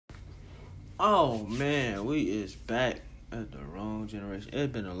Oh man, we is back at the wrong generation.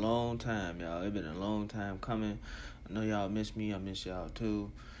 It's been a long time, y'all. It's been a long time coming. I know y'all miss me. I miss y'all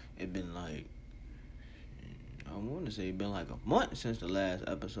too. It been like I want to say it been like a month since the last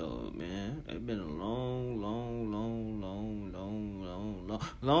episode, man. It's been a long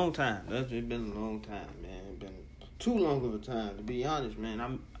time. It's been a long time, man. It's been too long of a time, to be honest,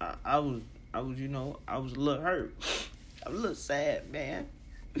 man. I was I was a little hurt. I was a little sad, man.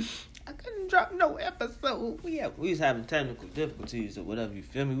 I couldn't drop no episode. We was having technical difficulties or whatever, you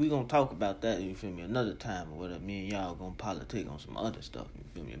feel me? We gonna talk about that, you feel me, another time or whatever. Me and y'all gonna politic on some other stuff, you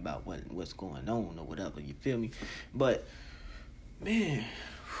feel me, about what's going on or whatever, you feel me? But, man,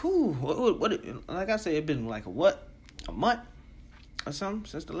 what like I said, it been like a month or something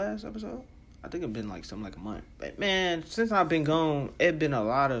since the last episode? I think it been like something like a month. But, man, since I've been gone, it been a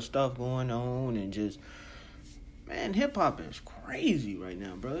lot of stuff going on and just... Man, hip hop is crazy right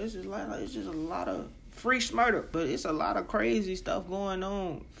now, bro. It's just a lot of free smurder, but it's a lot of crazy stuff going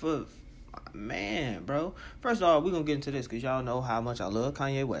on for man, bro. First of all, we're gonna get into this because y'all know how much I love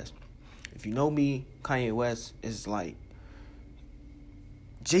Kanye West. If you know me, Kanye West is like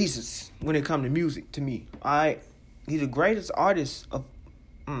Jesus when it comes to music to me. Alright, he's the greatest artist of.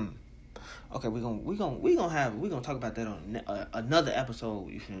 Okay, we gonna talk about that on another episode.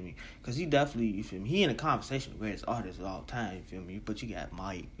 You feel me? Because he definitely, you feel me, he in a conversation with greatest artists of all time. You feel me? But you got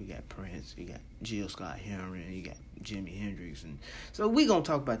Mike, you got Prince, you got Jill Scott Heron, you got Jimi Hendrix, and so we gonna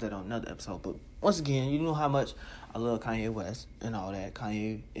talk about that on another episode. But once again, you know how much I love Kanye West and all that.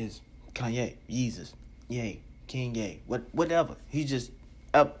 Kanye is Kanye, Jesus, yay, King, yay, whatever. He just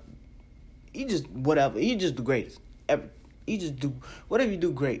whatever. He just the greatest ever. He just do whatever you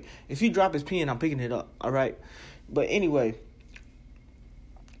do great. If he drop his pen, I'm picking it up. All right. But anyway,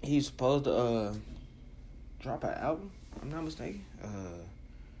 he's supposed to drop an album. If I'm not mistaken.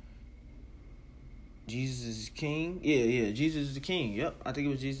 Jesus is King. Yeah. Jesus is the King. Yep. I think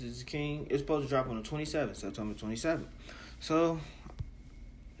it was Jesus is the King. It's supposed to drop on the 27th, September 27th. So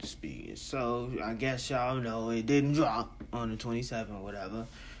I guess y'all know it didn't drop on the 27th or whatever,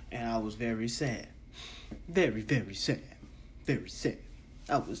 and I was very sad. Very, very sad. Very sad.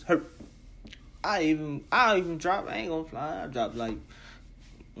 I was hurt. I even dropped, I ain't gonna fly, I dropped like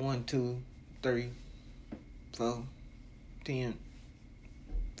 1, 2, 3, 4, 10,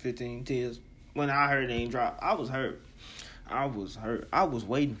 15 tears. When I heard it ain't drop, I was hurt. I was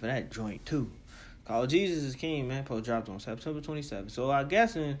waiting for that joint too. Called Jesus is King, man, post dropped on September 27th. So I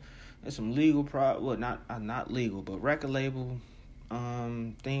guess there's some legal not legal, but record label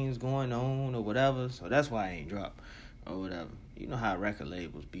things going on or whatever. So that's why I ain't dropped. Or whatever. You know how record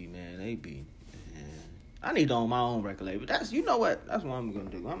labels be, man. They be, man. I need to own my own record label. You know what? That's what I'm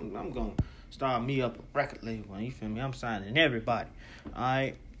gonna do. I'm gonna start me up a record label. You feel me? I'm signing everybody. All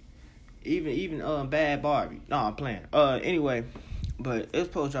right. Even Bad Barbie. No, I'm playing. Anyway, but it's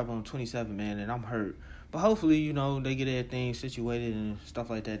supposed to drop on the 27th, man, and I'm hurt. But hopefully, you know, they get everything situated and stuff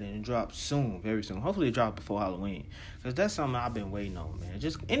like that, and it drops soon, very soon. Hopefully, it drops before Halloween, because that's something I've been waiting on, man.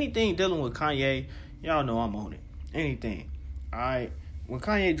 Just anything dealing with Kanye, y'all know I'm on it. Anything. Alright? When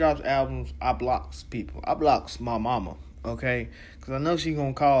Kanye drops albums, I blocks people. I blocks my mama, okay? Because I know she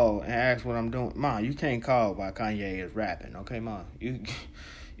gonna call and ask what I'm doing. Ma, you can't call while Kanye is rapping, okay, Ma? You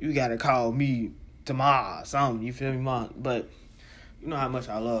gotta call me tomorrow or something, you feel me, Ma? But you know how much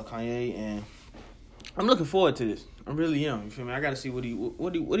I love Kanye, and I'm looking forward to this. I really am, you feel me? I gotta see what he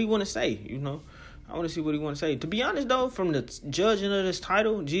want to say, you know? I want to see what he want to say. To be honest, though, from the judging of this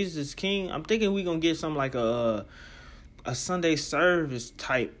title, Jesus is King, I'm thinking we gonna get something like a Sunday service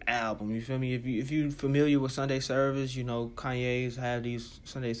type album. You feel me? If you familiar with Sunday service, you know Kanye's have these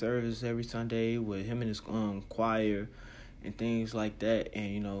Sunday services every Sunday with him and his choir and things like that,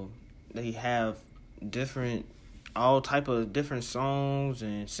 and you know they have all type of different songs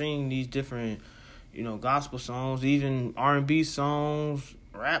and sing these different, you know, gospel songs, even R&B songs,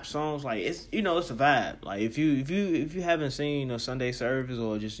 rap songs. Like it's a vibe. Like if you haven't seen a Sunday service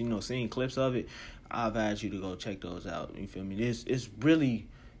or just, you know, seen clips of it, I advise you to go check those out. You feel me? It's really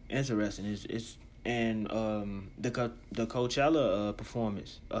interesting. And the Coachella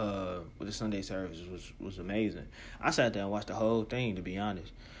performance with the Sunday service was amazing. I sat there and watched the whole thing, to be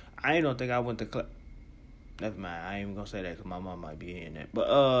honest. I don't think I went to never mind. I ain't even gonna say that because my mom might be in that.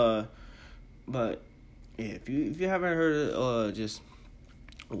 But yeah, if you haven't heard it, just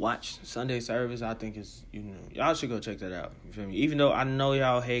watch Sunday service. I think it's, you know, y'all should go check that out. You feel me? Even though I know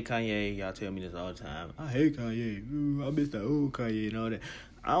y'all hate Kanye, y'all tell me this all the time. I hate Kanye. Ooh, I miss the old Kanye and all that.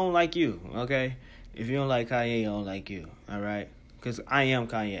 I don't like you, okay? If you don't like Kanye, I don't like you, all right? Because I am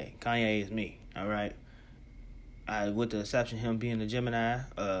Kanye. Kanye is me, all right? with the exception of him being a Gemini,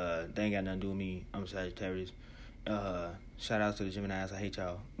 they ain't got nothing to do with me. I'm Sagittarius. Shout out to the Geminis. I hate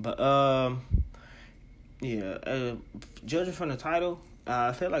y'all. But judging from the title,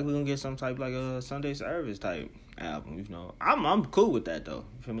 I feel like we're gonna get some type like a Sunday Service type album. You know, I'm cool with that though.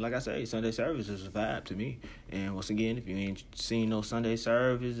 You feel me? Like I say, Sunday Service is a vibe to me. And once again, if you ain't seen no Sunday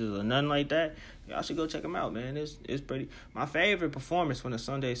Services or nothing like that, y'all should go check them out, man. It's pretty. My favorite performance from the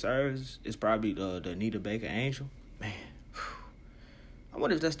Sunday Service is probably the Anita Baker Angel. Man, I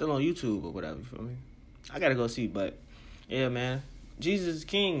wonder if that's still on YouTube or whatever. You feel me? I gotta go see, but yeah, man. Jesus is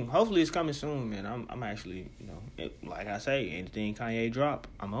King. Hopefully it's coming soon, man. I'm actually, you know, like I say, anything Kanye drop,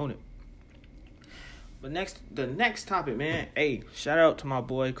 I'm on it. But the next topic, man. Hey, shout out to my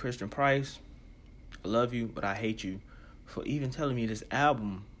boy Christian Price. I love you, but I hate you for even telling me this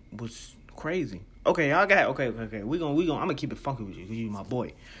album was crazy. Okay, okay. I'm gonna keep it funky with you because you my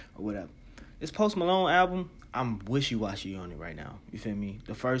boy or whatever. This Post Malone album, I'm wishy-washy on it right now. You feel me?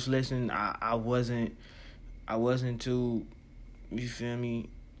 The first listen, I wasn't too. You feel me?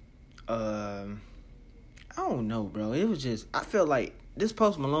 I don't know, bro. It was just, I felt like this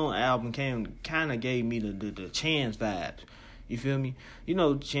Post Malone album kind of gave me the Chance vibes. You feel me? You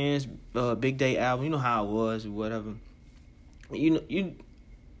know, Chance Big Day album. You know how it was or whatever.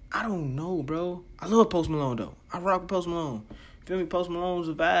 I don't know, bro. I love Post Malone though. I rock with Post Malone. You feel me? Post Malone's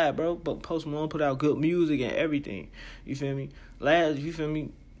a vibe, bro. But Post Malone put out good music and everything. You feel me?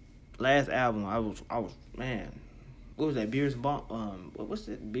 Last album, I was man. What was that? Beers and what's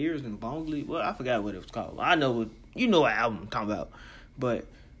that? Beers and Bongley? Well, I forgot what it was called. I know what album I'm talking about. But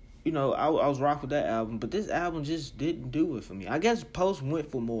you know, I was rock with that album. But this album just didn't do it for me. I guess Post went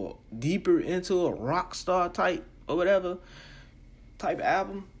for more deeper into a rock star type or whatever type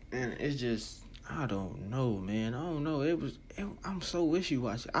album, and it's just, I don't know, man. I don't know. I'm so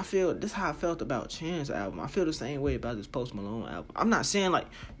wishy-washy. I feel this is how I felt about Chance album. I feel the same way about this Post Malone album. I'm not saying like,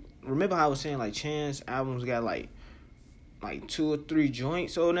 remember how I was saying like Chance albums got like 2 or 3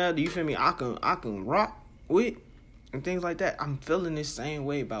 joints on there. Do you feel me? I can rock with and things like that. I'm feeling this same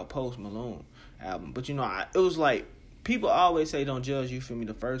way about Post Malone album. But you know, it was like, people always say don't judge, you feel me,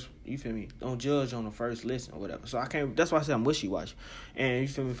 don't judge on the first listen or whatever. So I can't, that's why I say I'm wishy-washy. And you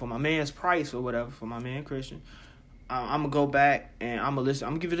feel me, for my man's Price or whatever, for my man Christian, I'm going to go back and I'm going to listen.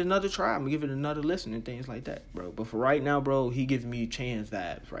 I'm going to give it another try. I'm going to give it another listen and things like that, bro. But for right now, bro, he giving me Chance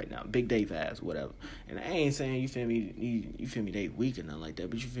vibes right now. Big Day vibes, whatever. And I ain't saying, you feel me, they weak or nothing like that.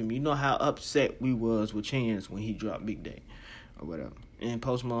 But you feel me, you know how upset we was with Chance when he dropped Big Day or whatever. And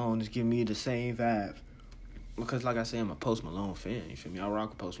Post Malone is giving me the same vibes. Because like I said, I'm a Post Malone fan, you feel me? I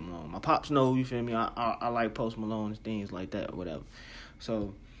rock with Post Malone. My pops know, you feel me? I like Post Malone and things like that or whatever.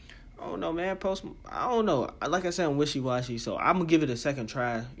 So, I don't know, man. I don't know. Like I said, I'm wishy-washy, so I'm going to give it a second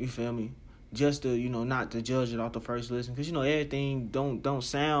try, you feel me? Just to, you know, not to judge it off the first listen. Because, you know, everything don't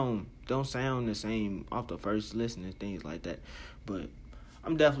sound the same off the first listen and things like that. But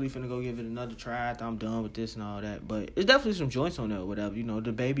I'm definitely finna go give it another try after I'm done with this and all that. But it's definitely some joints on there or whatever. You know,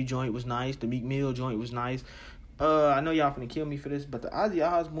 the Baby joint was nice. The Meek Mill joint was nice. I know y'all finna kill me for this, but the Ozzy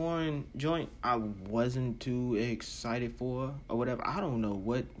Osbourne joint, I wasn't too excited for or whatever. I don't know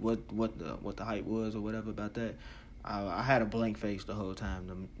what the hype was or whatever about that. I had a blank face the whole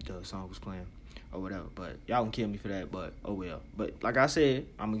time the song was playing or whatever. But y'all can kill me for that, but oh well. But like I said,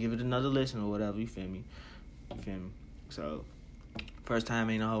 I'm gonna give it another listen or whatever. You feel me? So first time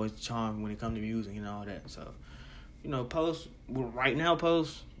ain't always the charm when it comes to music and all that. So, you know, Post, right now,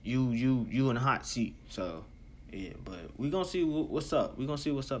 Post, you in the hot seat. So, yeah, but we gonna see what's up. We gonna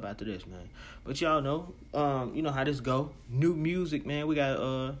see what's up after this, man. But y'all know, you know how this go. New music, man. We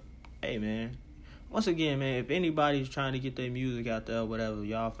got, hey, man. Once again, man, if anybody's trying to get their music out there or whatever,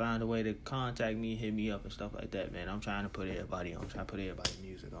 y'all find a way to contact me, hit me up and stuff like that, man. I'm trying to put everybody on. I'm trying to put everybody's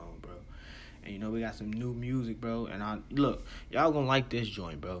music on, bro. And, you know, we got some new music, bro. And look, y'all gonna like this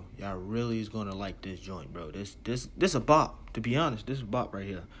joint, bro. Y'all really is gonna like this joint, bro. This a bop, to be honest. This is a bop right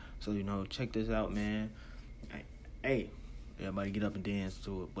here. So, you know, check this out, man. Hey, everybody get up and dance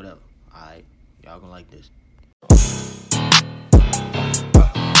to it, whatever. Alright, y'all gonna like this.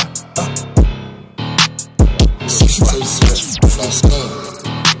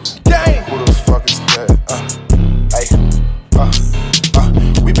 Dang! Who the fuck is that?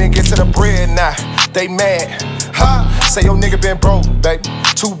 We been getting to the bread now. They mad. Say your nigga been broke, baby.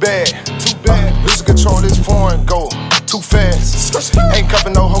 Too bad. Losing control this foreign gold. Too fast. Ain't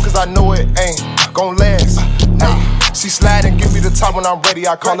cuffing no hoe cause I know it ain't gon' last. She slide and give me the top when I'm ready.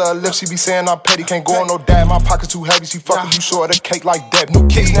 I call her a lift, she be saying I'm petty. Can't go on no dad, my pockets too heavy. She fucking you short of the cake like that. New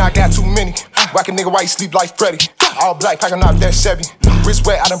kicks, now I got too many. Whack a nigga while you sleep like Freddy. All black, packing out that Chevy. Wrist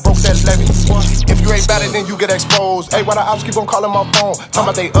wet, I done broke that levy. If you ain't about it, then you get exposed. Hey, why the ops keep on calling my phone? Talking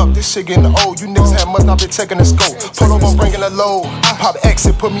about they up, this shit getting old. You niggas have must not been checking the scope. Pull over, bringing a load. Pop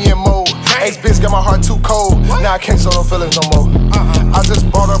exit, put me in mode. Ex-bitch got my heart too cold. Now I can't show no feelings no more. I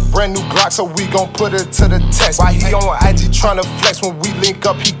just bought a brand new Glock, so we gon' put it to the test. Why he on IG tryna flex? When we link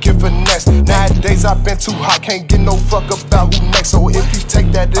up, he give finesse. Nowadays I been too hot, can't get no fuck about who next. So if you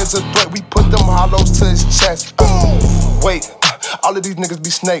take that as a threat, we put them hollows to his chest. Wait. All of these niggas be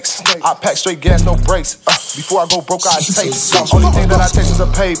snakes. I pack straight gas, no brakes. Before I go broke, I take. Only thing that I take is a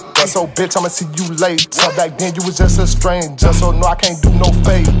paper. So bitch, I'ma see you later. Back then you was just a stranger, so no, I can't do no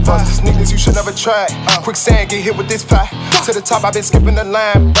favors. These niggas you should never try. Quicksand, get hit with this fire. To the top, I been skipping the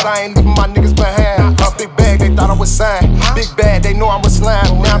line, but I ain't leaving my niggas behind. Big bag, they thought I was signed. Big bad, they know I'm a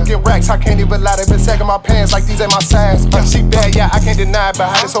slime. Now I'm getting racks, I can't even lie. They been sagging my pants like these ain't my size. She bad, yeah, I can't deny. But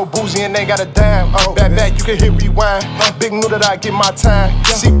how this so bougie and ain't got a dime. Bad, you can hit rewind. Big knew that I get my time.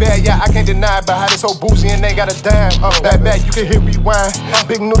 She bad, yeah, I can't deny. But how this so bougie and ain't got a dime. Bad, you can hit rewind.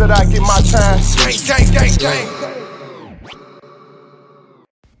 Big knew that I get my time. Gang.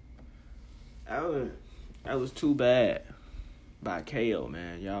 That was Too Bad by KO,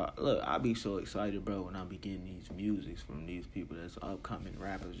 man. Y'all, look, I be so excited, bro, when I be getting these musics from these people that's upcoming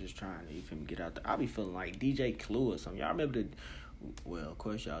rappers just trying to, you feel me, get out there. I be feeling like DJ Clue or something. Y'all remember well, of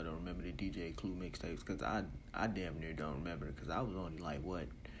course y'all don't remember the DJ Clue mixtapes, because I damn near don't remember it, because I was only like,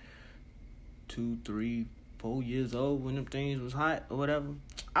 2, 3, 4 years old when them things was hot or whatever.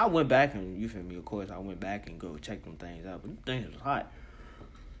 I went back and, you feel me, of course, I went back and go check them things out, but them things was hot.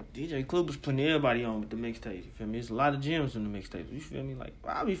 DJ Clue was putting everybody on with the mixtapes, you feel me? There's a lot of gems in the mixtapes, you feel me? Like,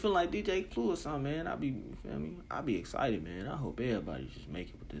 I be feeling like DJ Clue or something, man. You feel me? I be excited, man. I hope everybody just make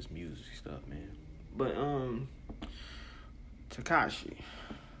it with this music stuff, man. But, Tekashi,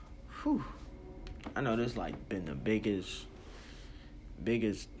 whew. I know this, like, been the biggest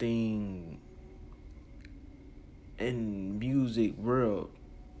thing in music world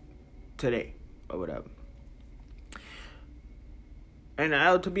today, or whatever. And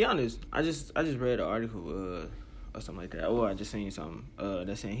to be honest, I just read an article or something like that, or I just seen something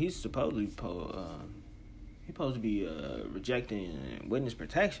that's saying he's supposed to be rejecting witness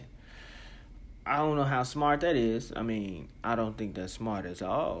protection. I don't know how smart that is. I mean, I don't think that's smart at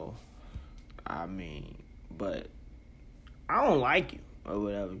all. I mean, but I don't like you or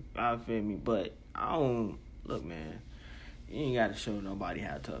whatever. I feel me, but I don't look, man. You ain't got to show nobody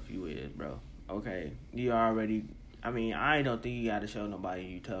how tough you is, bro. Okay, you already. I mean, I don't think you got to show nobody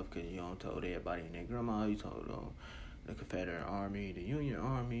you tough because you don't told everybody and their grandma. You told the Confederate Army, the Union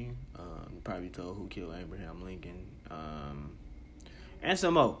Army. You probably told who killed Abraham Lincoln, and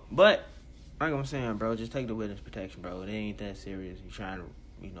some more. But like I'm saying, bro, just take the witness protection, bro. It ain't that serious. You trying to,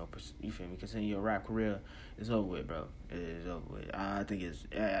 you feel me? Because in your rap career, it's over with, bro. It is over with. I think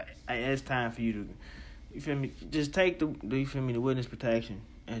it's time for you to, you feel me? Just take the you feel me, the witness protection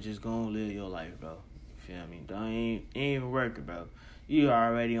and just go and live your life, bro. You feel me? Ain't even worth it, bro. You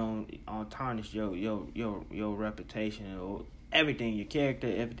already on tarnish your reputation or everything, your character.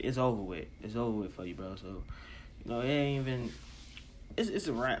 It's over with. It's over with for you, bro. So it ain't even. It's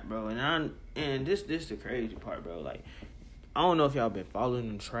a wrap, bro. And this the crazy part, bro. Like, I don't know if y'all been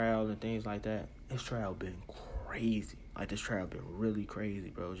following the trial and things like that. This trial been crazy. Like, this trial been really crazy,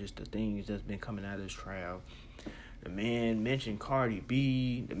 bro. Just the things that's been coming out of this trial. The man mentioned Cardi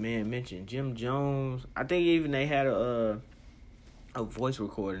B. The man mentioned Jim Jones. I think even they had a voice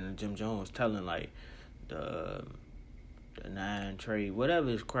recording of Jim Jones telling, like, the 9 Trey, whatever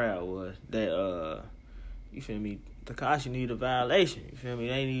his crowd was, that, you feel me, Tekashi need a violation. You feel me?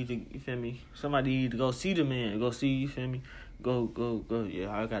 They need to, you feel me? Somebody need to go see the man. Go see, you feel me? Go.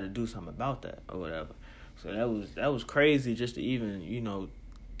 Yeah, I got to do something about that or whatever. So that was crazy just to even,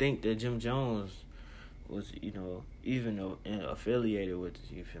 think that Jim Jones was, even affiliated with,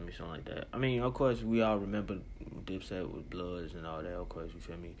 you feel me? Something like that. I mean, of course, we all remember Dipset with Bloods and all that, of course, you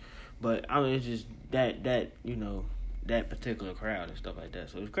feel me? But, I mean, it's just that that particular crowd and stuff like that.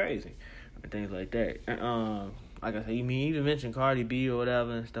 So it's crazy and things like that. And, like I said, you even mentioned Cardi B or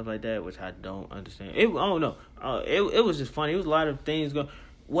whatever and stuff like that, which I don't understand. I don't know. It was just funny. It was a lot of things going.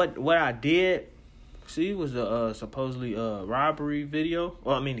 What I did see was a supposedly robbery video.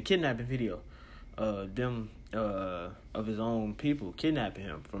 Well, I mean the kidnapping video. Them of his own people kidnapping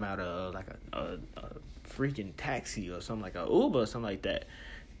him from out of like a freaking taxi or something, like a Uber or something like that.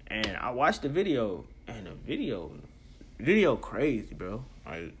 And I watched the video, and the video crazy, bro.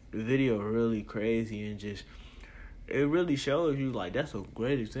 Like, the video really crazy, and just it really shows you, like, that's a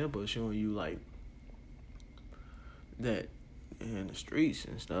great example of showing you, like, that in the streets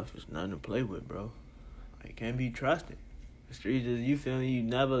and stuff is nothing to play with, bro. Like, can't be trusted. The streets is, you feel me?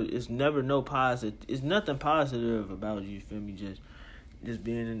 It's never no positive. It's nothing positive about you feel me? Just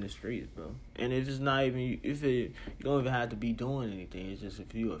being in the streets, bro. And if it's not even, you don't even have to be doing anything. It's just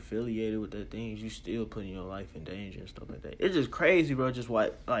if you affiliated with that thing, you still putting your life in danger and stuff like that. It's just crazy, bro. Just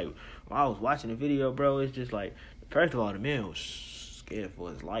like when I was watching the video, bro, it's just like, first of all, the man was scared for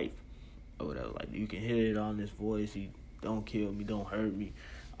his life or whatever. Like, you can hear it on his voice. He don't kill me, don't hurt me,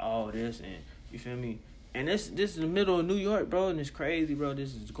 all this, and you feel me? And this is the middle of New York, bro, and it's crazy, bro.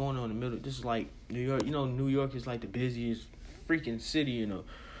 This is going on in the middle. This is like New York. You know, New York is like the busiest freaking city,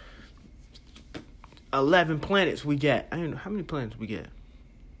 11 planets we got. I don't know how many planets we got.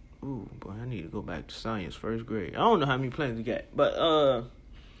 Ooh, boy, I need to go back to science, first grade. I don't know how many planets we got, but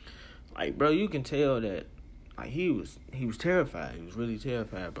like, bro, you can tell that like he was terrified. He was really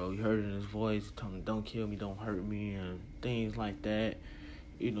terrified, bro. You heard it in his voice. He told him, "Don't kill me, don't hurt me," and things like that.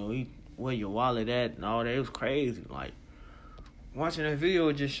 He where your wallet at and all that. It was crazy. Like, watching that video,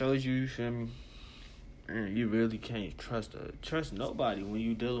 it just shows you feel me? Man, you really can't trust nobody when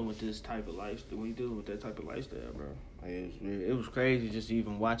you dealing with this type of lifestyle. When you dealing with that type of lifestyle, bro. Like, it was crazy just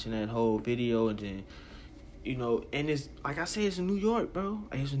even watching that whole video, and then and it's like I said, it's in New York, bro.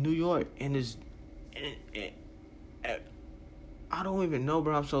 Like, it's in New York, and I don't even know,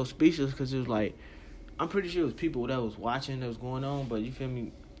 bro. I'm so speechless because it was like, I'm pretty sure it was people that was watching that was going on, but you feel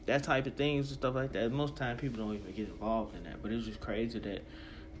me? That type of things and stuff like that, most time people don't even get involved in that. But it was just crazy that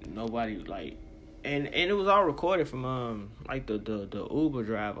nobody, like, and it was all recorded from like the Uber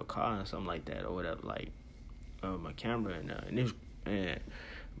driver car and something like that or whatever, like my camera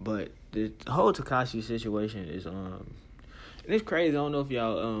but the whole Tekashi situation is and it's crazy. I don't know if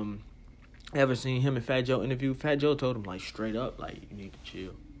y'all ever seen him and Fat Joe interview. Fat Joe told him, like, straight up, like, you need to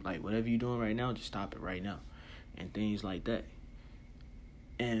chill. Like, whatever you're doing right now, just stop it right now. And things like that.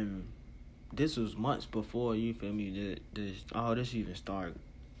 And this was months before, you feel me, this even started.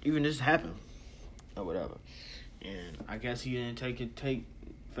 Even this happened. Or whatever. And I guess he didn't take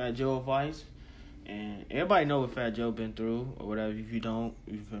Fat Joe advice. And everybody know what Fat Joe been through. Or whatever. If you don't,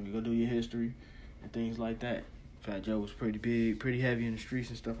 you feel me, go do your history. And things like that. Fat Joe was pretty big, pretty heavy in the streets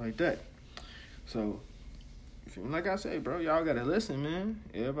and stuff like that. So, like I say, bro, y'all gotta listen, man.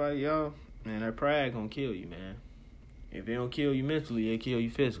 Everybody, y'all, man, that pride gonna kill you, man. If it don't kill you mentally, it kill you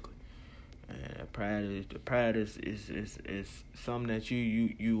physically. And that pride is something that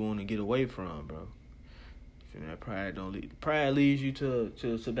you want to get away from, bro. That pride leads you to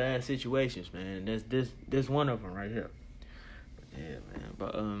some bad situations, man. That's one of them right here. Yeah, man.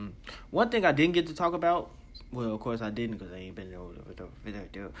 But one thing I didn't get to talk about. Well, of course I didn't because I ain't been over the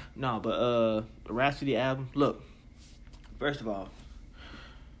video. No, but the Rhapsody album. Look, first of all,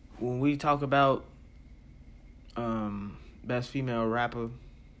 when we talk about best female rapper,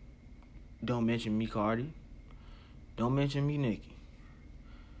 don't mention me, Cardi. Don't mention me, Nicki.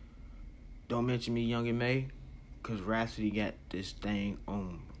 Don't mention me, Young M.A, because Rhapsody got this thing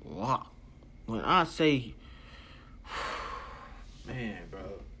on lock. When I say, man,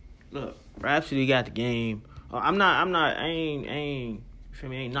 bro, look, Rhapsody got the game. I ain't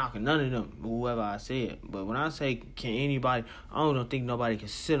knocking none of them, whoever I said. But when I say can anybody, I don't think nobody can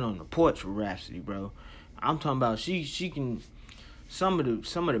sit on the porch with Rhapsody, bro. I'm talking about she can. Some of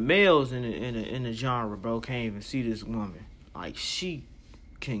the males in the genre, bro, can't even see this woman. Like, she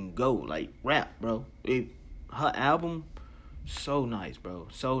can go, like, rap, bro. Her album, so nice, bro.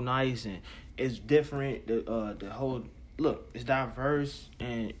 So nice, and it's different. The whole look, it's diverse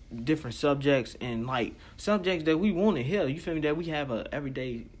and different subjects and like subjects that we want to hear. You feel me? That we have a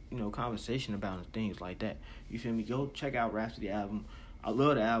everyday conversation about and things like that. You feel me? Go check out Rhapsody album. I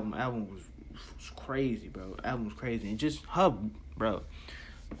love the album. Album was crazy, bro. Album was crazy, and just her, bro.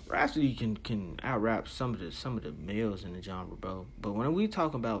 Rhapsody can out-rap some of the males in the genre, bro. But when we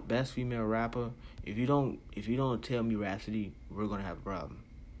talk about best female rapper, if you don't tell me Rhapsody, we're gonna have a problem.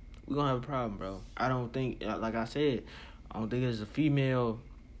 We're gonna have a problem, bro. I don't think, like I said, I don't think there's a female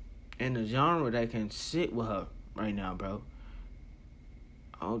in the genre that can sit with her right now, bro.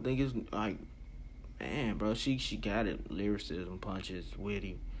 I don't think it's like, man, bro, she got it. Lyricism, punches,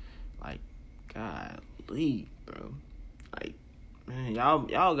 witty, like, golly, bro. Like, man,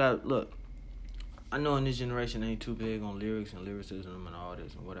 y'all got, look, I know in this generation they ain't too big on lyrics and lyricism and all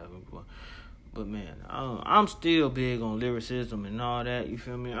this and whatever, but man, I'm still big on lyricism and all that, you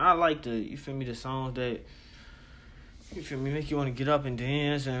feel me? I like the songs that, you feel me, make you want to get up and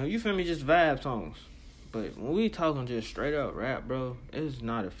dance and, you feel me, just vibe songs. But when we talking just straight up rap, bro, it's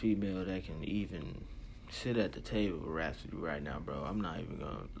not a female that can even sit at the table with Rhapsody right now, bro. I'm not even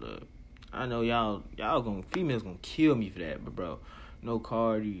gonna look. I know females gonna kill me for that, but bro, no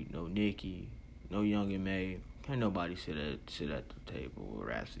Cardi, no Nicki, no Young M.A. Ain't nobody sit at the table with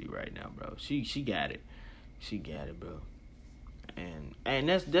Rhapsody right now, bro. She got it. She got it, bro. And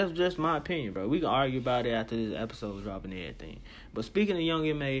that's just my opinion, bro. We can argue about it after this episode dropping and everything. But speaking of Young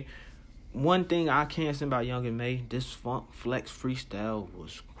M.A, one thing I can't say about Young M.A, this Funk Flex freestyle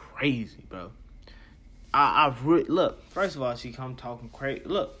was crazy, bro. Look, first of all, she come talking crazy.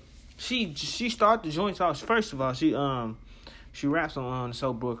 Look, she started the joint talk. First of all, she raps on the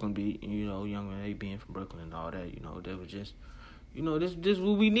So Brooklyn beat, you know, Young M.A being from Brooklyn and all that, you know, that was just, you know, this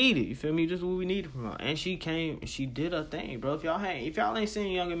what we needed, you feel me? This is what we needed from her. And she came and she did her thing, bro. If y'all ain't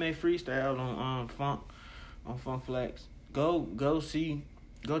seen Young M.A freestyle on Funk Flex, go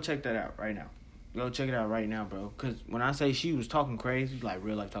check that out right now. Go check it out right now, bro. Cause when I say she was talking crazy, like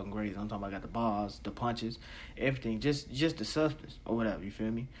real life talking crazy, I'm talking about got the bars, the punches, everything, just the substance or whatever, you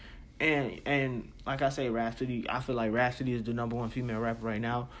feel me? And like I say, Rhapsody, I feel like Rhapsody is the number 1 female rapper right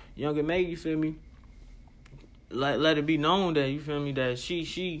now. Young M.A, you feel me? Let it be known that, you feel me, that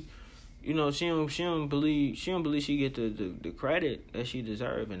she you know, she don't believe she get the credit that she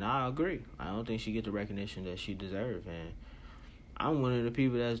deserve, and I agree. I don't think she get the recognition that she deserve, and I'm one of the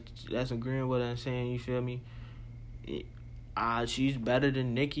people that's agreeing with her and saying, you feel me? She's better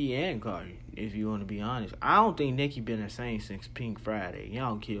than Nicki and Cardi, if you want to be honest. I don't think Nicki been the same since Pink Friday.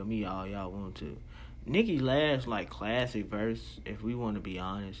 Y'all kill me all y'all want to. Nicki last like classic verse, if we want to be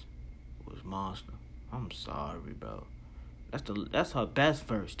honest, was Monster. I'm sorry, bro. That's her best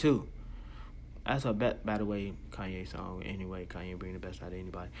verse too. That's her best. By the way, Kanye song. Anyway, Kanye bring the best out of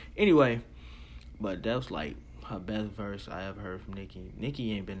anybody. Anyway, but that was like her best verse I ever heard from Nicki.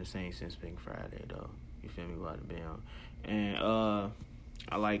 Nicki ain't been the same since Pink Friday though. You feel me? What the been. And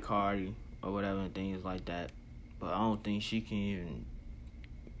I like Cardi or whatever and things like that, but I don't think she can even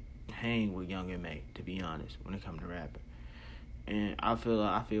hang with Young M.A, to be honest, when it comes to rapping. And I feel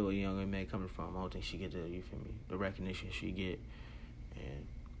where Young M.A coming from. I don't think she get the recognition she get.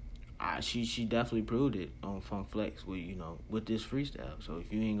 And she definitely proved it on Funk Flex with this freestyle. So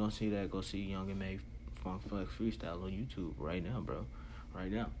if you ain't gonna see that, go see Young M.A Funk Flex freestyle on YouTube right now, bro.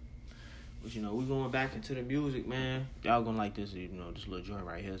 Right now. But we going back into the music, man. Y'all gonna like this, this little joint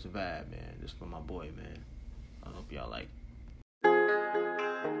right here. It's a vibe, man. This for my boy, man. I hope y'all like it.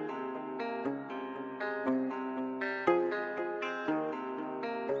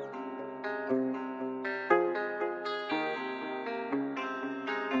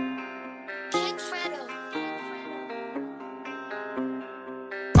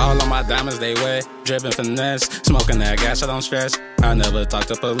 All of my diamonds, they wet, drippin' finesse, smoking that gas, I don't stress. I never talk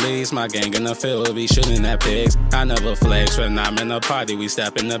to police, my gang in the field be shooting at pigs. I never flex when I'm in a party, we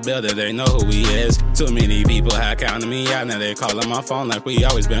step in the building, they know who we is. Too many people have counted me out, now they callin' my phone like we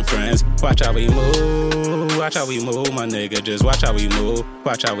always been friends. Watch how we move, my nigga, just watch how we move.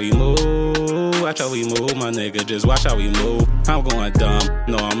 Watch how we move, my nigga, just watch how we move. I'm going dumb,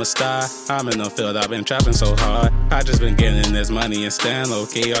 no I'm a star, I'm in the field, I've been trapping so hard. I just been getting this money and staying low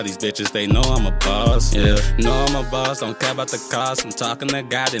key. All these bitches, they know I'm a boss, yeah. Know I'm a boss, don't care about the cost. I'm talking to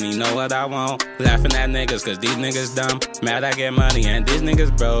God and he know what I want. Laughing at niggas cause these niggas dumb. Mad I get money and these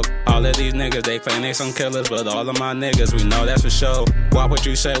niggas broke. All of these niggas, they claim they some killers, but all of my niggas, we know that's for sure. What would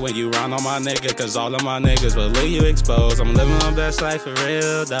you say when you round on my nigga? Cause all of my niggas will leave you exposed. I'm living my best life for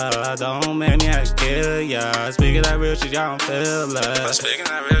real, dawg. Don't make me have to kill ya. Speaking that real shit, y'all don't feel like. Speaking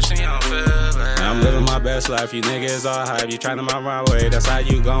that real shit, y'all don't feel like. I'm living my best life, you niggas all hype. You tryna my wrong way, that's how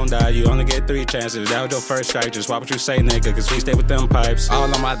you gon' die. You only get 3 chances, that was your first strike. Just watch what you say, nigga, cause we stay with them pipes. All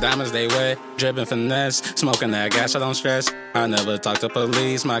of my diamonds, they wet, drippin' finesse, smoking that gas, I don't stress. I never talk to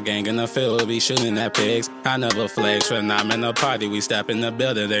police, my gang in the field be shooting at pigs. I never flex when I'm in a party, we step in the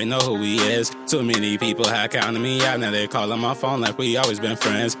building, they know who we is. Too many people have counted me out, now they callin' my phone like we always been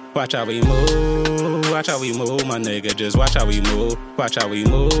friends. Watch how we move, my nigga, just watch how we move. Watch how we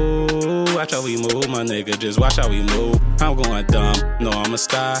move, my nigga, just watch how we move. I'm going dumb, no I'm a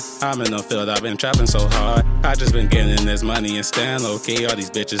star, I'm in the field, I've been trapping so hard. I just been getting this money and staying low key. All these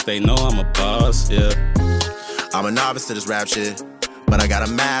bitches, they know I'm a boss, yeah. I'm a novice to this rap shit, but I got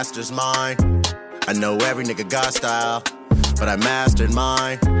a master's mind. I know every nigga got style, but I mastered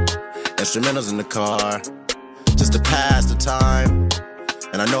mine. Instrumentals in the car, just to pass the time.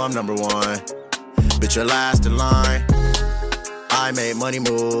 And I know I'm number 1, bitch you're last in line. I made money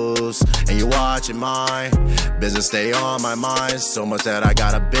moves, and you watching mine. Business stay on my mind, so much that I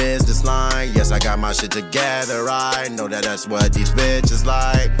got a business line. Yes, I got my shit together, I know that that's what these bitches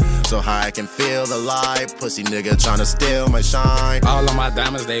like. So high I can feel the light, pussy nigga tryna steal my shine. All of my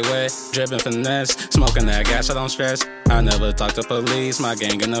diamonds, they wet, drippin' finesse, smoking that gas, I don't stress. I never talk to police, my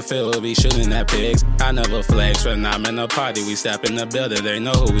gang in the field be shooting at pigs. I never flex when I'm in a party, we step in the building, they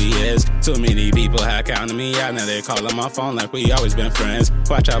know who he is. Too many people had counted me out, now they call on my phone like we always been friends.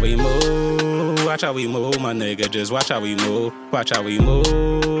 Watch how we move, watch how we move, my nigga, just watch how we move. Watch how we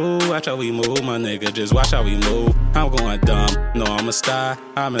move, watch how we move, my nigga, just watch how we move. I'm going dumb, no I'm a star,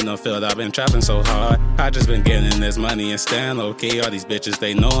 I'm in the field, I've been trapping so hard. I just been getting this money and stand low key, all these bitches,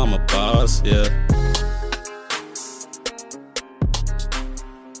 they know I'm a boss, yeah.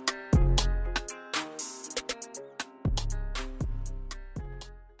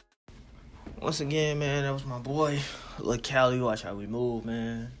 Once again, man, that was my boy, Lil Cali. Watch how we move,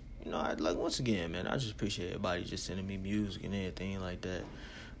 man. You know, once again, man, I just appreciate everybody just sending me music and everything like that.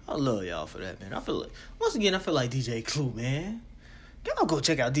 I love y'all for that, man. I feel like DJ Clue, man. Y'all go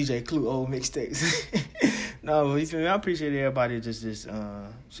check out DJ Clue old mixtapes. No, but you feel me? I appreciate everybody just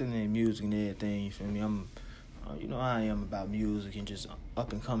sending me music and everything. You feel me? I'm, you know, I am about music and just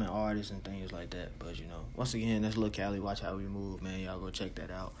up and coming artists and things like that. But you know, once again, that's Lil Cali. Watch how we move, man. Y'all go check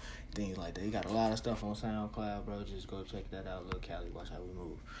that out. Things like that. You got a lot of stuff on SoundCloud, bro. Just go check that out, Lil Cali. Watch how we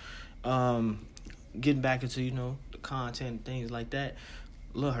move. Getting back into, you know, the content and things like that.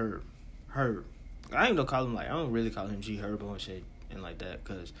 Lil Herb. I ain't gonna call him, like, I don't really call him G Herbo and shit and like that,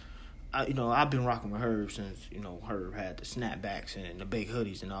 cause I've been rocking with Herb since, you know, Herb had the snapbacks and the big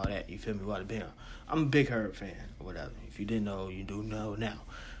hoodies and all that. You feel me? What it been? I'm a big Herb fan or whatever. If you didn't know, you do know now.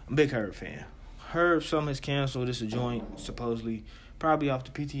 I'm a big Herb fan. Herb Summer is canceled. This is a joint supposedly probably off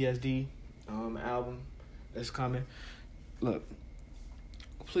the PTSD album that's coming. Look,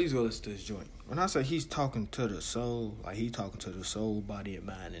 please go listen to this joint. When I say he's talking to the soul, like he talking to the soul, body, and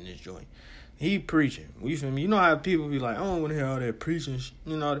mind in this joint. He preaching. You feel me? You know how people be like, I don't want to hear all that preaching.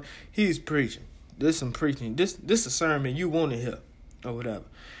 You know, he's preaching. This some preaching. This a sermon you want to hear or whatever.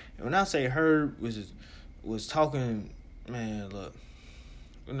 And when I say Herb was talking, man, look,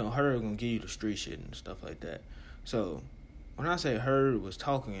 you know, Herb gonna give you the street shit and stuff like that. So when I say Herb was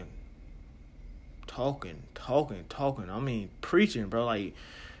talking, I mean preaching, bro. Like,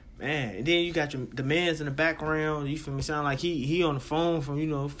 man, and then you got the man's in the background. You feel me? Sound like he on the phone from, you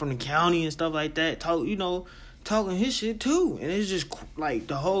know, from the county and stuff like that. Talking his shit too. And it's just like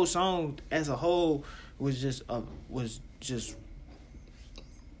the whole song as a whole was just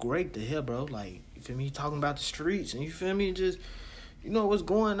great to hear, bro. Like, you feel me? Talking about the streets and you feel me? Just, you know what's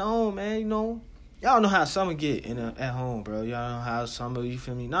going on, man. You know, y'all know how summer get at home, bro. Y'all know how summer, you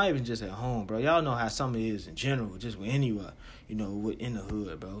feel me? Not even just at home, bro. Y'all know how summer is in general, just with anywhere. You know, in the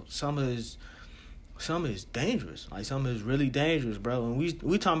hood, bro. Summer is dangerous. Like, summer is really dangerous, bro. And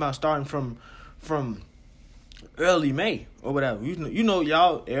we talking about starting from early May or whatever. You know,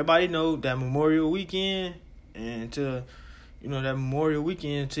 y'all, everybody know that Memorial Weekend and to, you know, that Memorial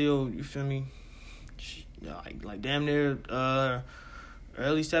Weekend till, you feel me, like damn near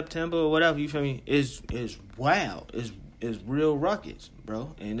early September or whatever, you feel me, is wild. Is real ruckus,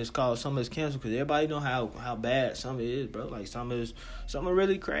 bro. And it's called Summer is Canceled because everybody know how bad summer is, bro. Like, summer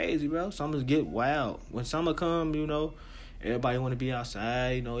really crazy, bro. Summers get wild. When summer come, you know, everybody want to be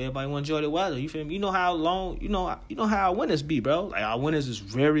outside. You know, everybody want to enjoy the weather. You feel me? You know how long, you know how our winters be, bro. Like, our winters is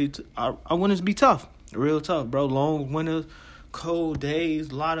our winters be tough. Real tough, bro. Long winters, cold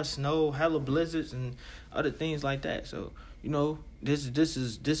days, a lot of snow, hella blizzards, and other things like that. So, you know, this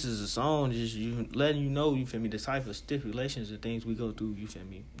is a song just you letting you know, you feel me, the type of stipulations and things we go through, you feel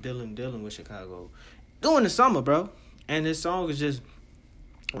me, dealing with Chicago during the summer, bro. And this song is just,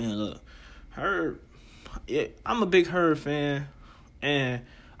 man, look, Herb, yeah, I'm a big Herb fan, and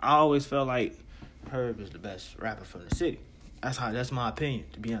I always felt like Herb is the best rapper from the city. That's my opinion,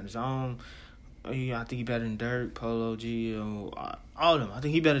 to be honest. I think he better than Dirk, Polo G, all of them. I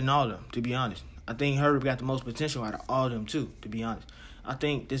think he better than all of them, to be honest. I think Herb got the most potential out of all of them, too, to be honest. I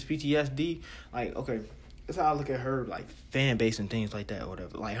think this PTSD, like, okay, that's how I look at Herb, like, fan base and things like that or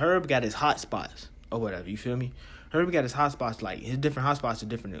whatever. Like, Herb got his hot spots or whatever, you feel me? Herb got his hot spots, like, his different hot spots are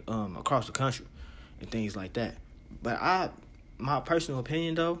different across the country and things like that. But my personal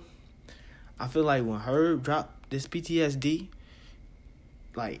opinion, though, I feel like when Herb dropped this PTSD,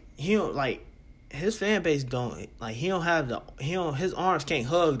 like, he don't, like, his fan base don't, like, his arms can't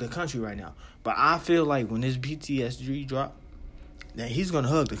hug the country right now. But I feel like when this PTSD drop, that he's going to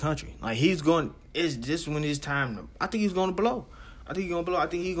hug the country. Like, it's just when it's time I think he's going to blow. I think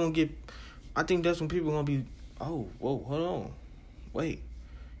that's when people are going to be, oh, whoa, hold on. Wait.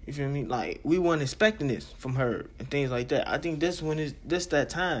 You feel me? Like, we weren't expecting this from her and things like that. I think this that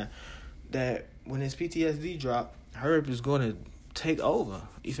time that when his PTSD drop, Herb is going to take over.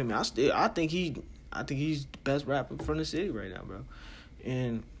 You feel me? I think he's the best rapper from the city right now, bro.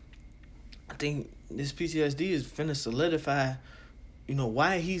 And I think this PTSD is finna solidify,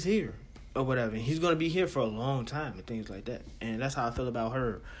 why he's here or whatever. And he's gonna be here for a long time and things like that. And that's how I feel about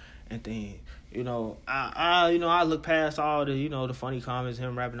her and things. I look past all the, the funny comments,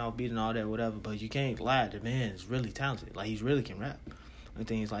 him rapping off beat and all that, whatever. But you can't lie, the man is really talented. Like, he really can rap and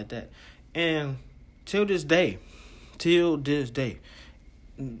things like that. And till this day, during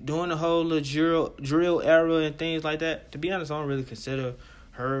the whole drill era and things like that, to be honest, I don't really consider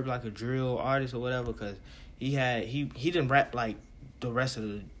Herb like a drill artist or whatever, because he didn't rap like the rest of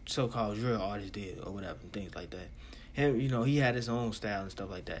the so-called drill artists did or whatever and things like that. Him, he had his own style and stuff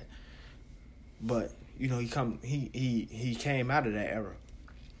like that. But he came out of that era.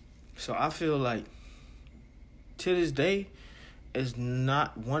 So I feel like to this day, it's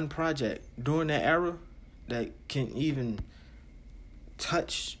not one project during that era that can even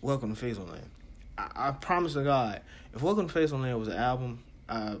touch Welcome to Faceland. I promise to God, if Welcome to Faceland was an album,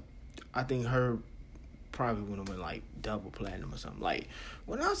 I think Herb probably would have been like double platinum or something. Like,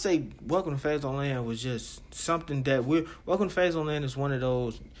 when I say Welcome to Faceland was just something that Welcome to Faceland is one of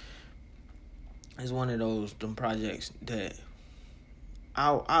those them projects that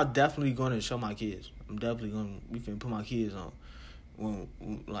I'm definitely going to show my kids. I'm definitely going to put my kids on when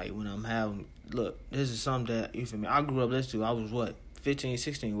I'm having. Look, this is something that, you feel me, I grew up listening to. I was 15,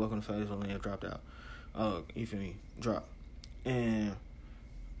 16, Welcome to Faceland dropped out. You feel me? Dropped. And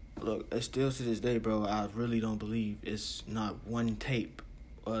look, it's still to this day, bro, I really don't believe it's not one tape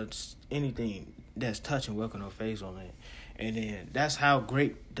or anything that's touching Welcome to Faceland. And then that's how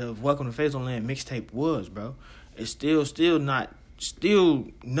great the Welcome to Faceland mixtape was, bro. It's still nothing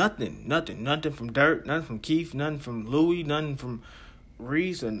from Dirt, nothing from Keith, nothing from Louis, nothing from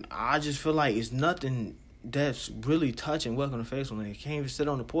Reese, and I just feel like it's nothing that's really touching Welcome to Faceland. It can't even sit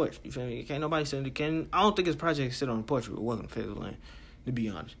on the porch. You feel me? Can't nobody sit. I don't think his project can sit on the porch with Welcome to Faceland, to be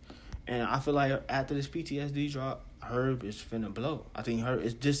honest. And I feel like after this PTSD drop, Herb is finna blow. I think Herb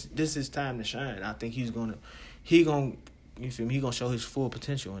is this is time to shine. I think he gonna you feel me? He gonna show his full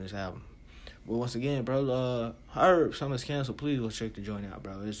potential in this album. But once again, bro, Herb, Summer's Cancelled. Please go check the joint out,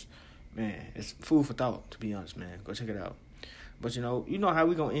 bro. It's food for thought, to be honest, man. Go check it out. But you know how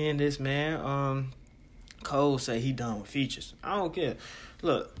we gonna end this, man. Cole say he done with features. I don't care.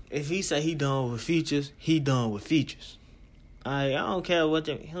 Look, if he say he done with features, he done with features. I don't care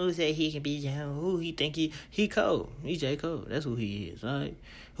who say he can be down, who he think he Cole. He J. Cole. That's who he is, alright?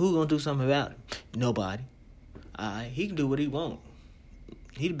 Who gonna do something about it? Nobody. Alright, he can do what he want.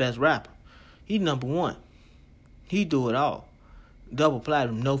 He the best rapper. He number one. He do it all. Double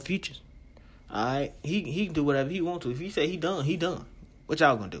platinum, no features. Alright? He can do whatever he want to. If he say he done, he done. What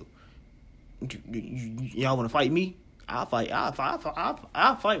y'all gonna do? Y'all wanna fight me? I'll fight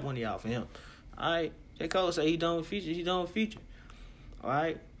one of y'all for him. Alright? J. Cole say he done with features, he done with features.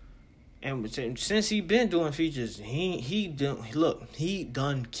 Alright? And since he been doing features, he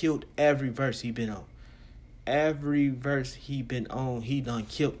done killed every verse he been on. Every verse he been on, he done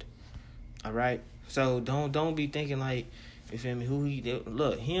killed. All right, so don't be thinking like, you feel me? Who he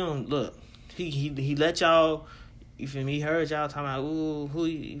look? He don't look. He let y'all. You feel me? He heard y'all talking about who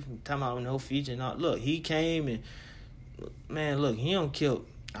he talking about no feature. Not look. He came and man, look. He don't killed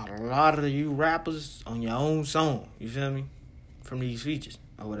a lot of you rappers on your own song. You feel me? From these features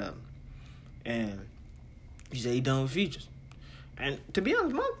or whatever. And he said he done with features. And to be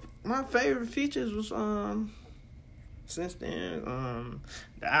honest, my favorite features was since then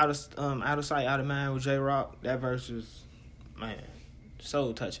the out of sight, out of mind with J Rock. That verse was, man,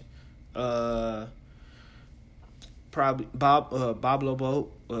 so touching. Probably Bob Lobo,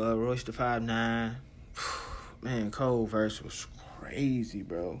 Royce the 5'9". Man, Cole verse was crazy,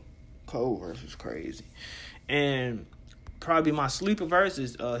 bro. Cole verse was crazy. And probably my sleeper verse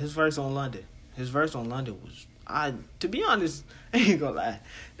is his verse on London. His verse on London was, to be honest, I ain't gonna lie.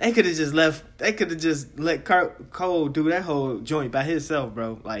 They could have just let Cole do that whole joint by himself,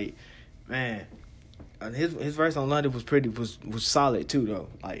 bro. Like, man, his verse on London was solid too, though.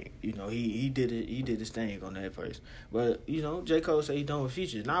 Like, he did his thing on that verse. But J. Cole say he done with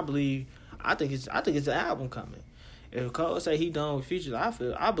features, and I think it's an album coming. If Cole say he done with features,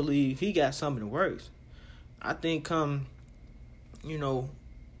 I believe he got something in the works. I think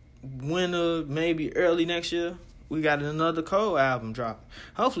winter, maybe early next year, we got another Cole album dropping.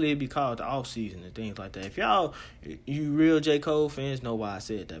 Hopefully it'll be called the off season and things like that. If you real J. Cole fans know why I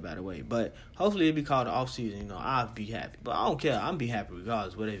said that, by the way. But hopefully it'll be called the off season. I'll be happy. But I don't care. I'm be happy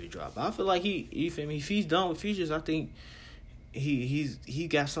regardless whatever he drop. I feel like you feel me? If he's done with features, I think he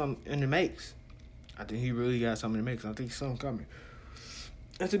got something in the makes. I think he really got something in the makes. I think something coming.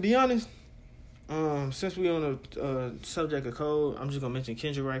 And to be honest, Since we on the subject of Cole, I'm just gonna mention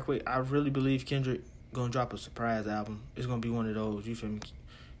Kendrick right quick. I really believe Kendrick gonna drop a surprise album. It's gonna be one of those. You feel me?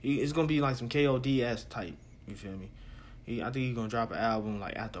 It's gonna be like some KODS type. You feel me? I think he's gonna drop an album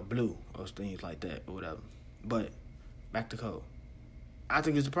like after Blue or things like that or whatever. But back to Cole. I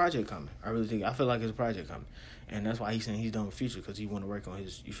think it's a project coming. I feel like it's a project coming, and that's why he's saying he's done with Future, because he want to work on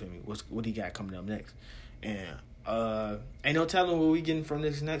his. You feel me? What he got coming up next, and ain't no telling what we getting from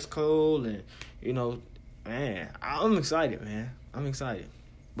this next Cole, and man, I'm excited, man. I'm excited,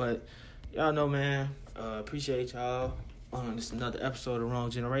 but y'all know, man. Appreciate y'all. This is another episode of Wrong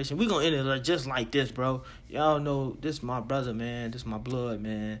Generation. We gonna end it just like this, bro. Y'all know this is my brother, man. This is my blood,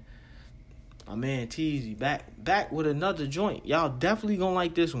 man. My man Teezy back with another joint. Y'all definitely gonna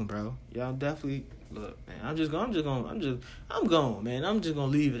like this one, bro. Y'all definitely look, man. I'm going, man. I'm just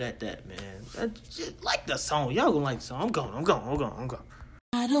gonna leave it at that, man. Just like the song. Y'all gonna like the song. I'm going.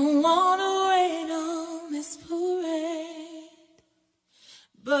 I don't wanna rain on this parade,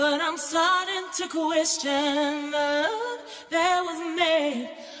 but I'm starting to question love that was made.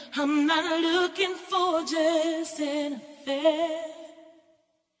 I'm not looking for just an affair.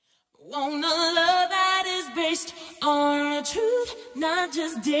 Want a love that is based on truth, not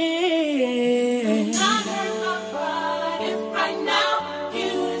just dare. Not hurt my pride if right now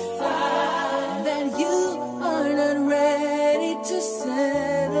you decide that you are not ready to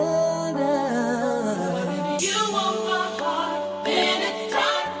settle down. If you want my heart, then it's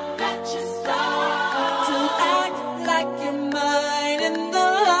time that you start to act like you're mine in the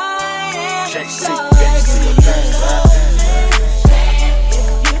light.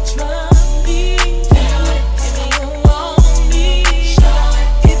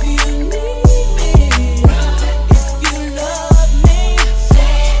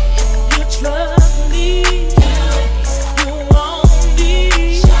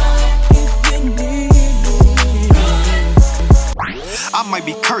 I might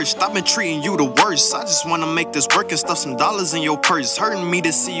be cursed, I've been treating you the worst. I just wanna make this work and stuff some dollars in your purse. Hurting me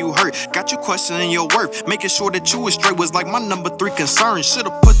to see you hurt, got you questioning your worth. Making sure that you was straight was like my number 3 concern.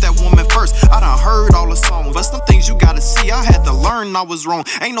 Should've put that woman first. I done heard all the songs, but some things you gotta see. I had to learn I was wrong.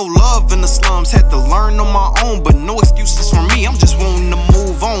 Ain't no love in the slums, had to learn on my own. But no excuses for me, I'm just wanting to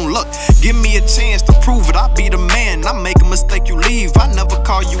move on. Look, give me a chance to prove it, I be the man. I make a mistake, you leave, I never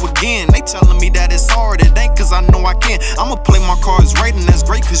call you again. They telling me that it's hard, it ain't cause I know I can. I'ma play my cards right, and that's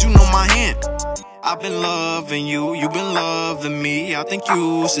great cause you know my hand. I've been loving you, you've been loving me. I think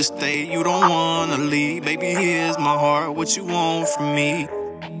you should stay, you don't wanna leave. Baby, here's my heart, what you want from me?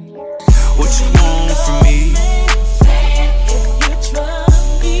 What you want from me?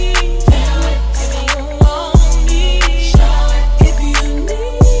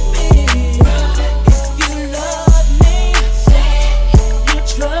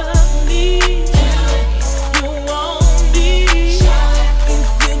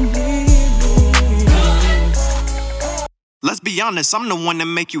 Let's be honest, I'm the one that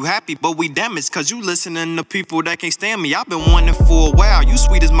make you happy, but we damaged cause you listening to people that can't stand me. I've been wanting for a while, you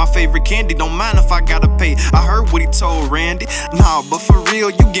sweet as my favorite candy. Don't mind if I gotta pay, I heard what he told Randy. Nah, but for real,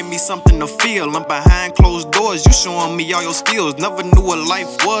 you give me something to feel. And behind closed doors, you showing me all your skills. Never knew what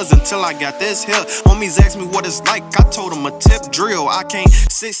life was until I got this here. Homies asked me what it's like, I told them a tip drill. I can't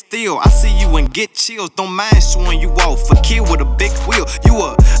sit still, I see you and get chills. Don't mind showing you off, a kid with a big wheel. You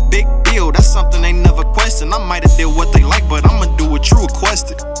a big deal, that's something they never question. I might've did what they like, but I'ma do what you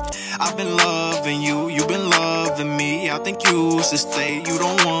requested. I've been loving you, you've been loving me. I think you should stay, you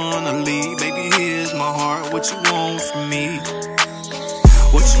don't wanna leave. Baby, here's my heart, what you want from me?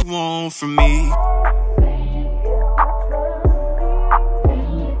 What you want from me?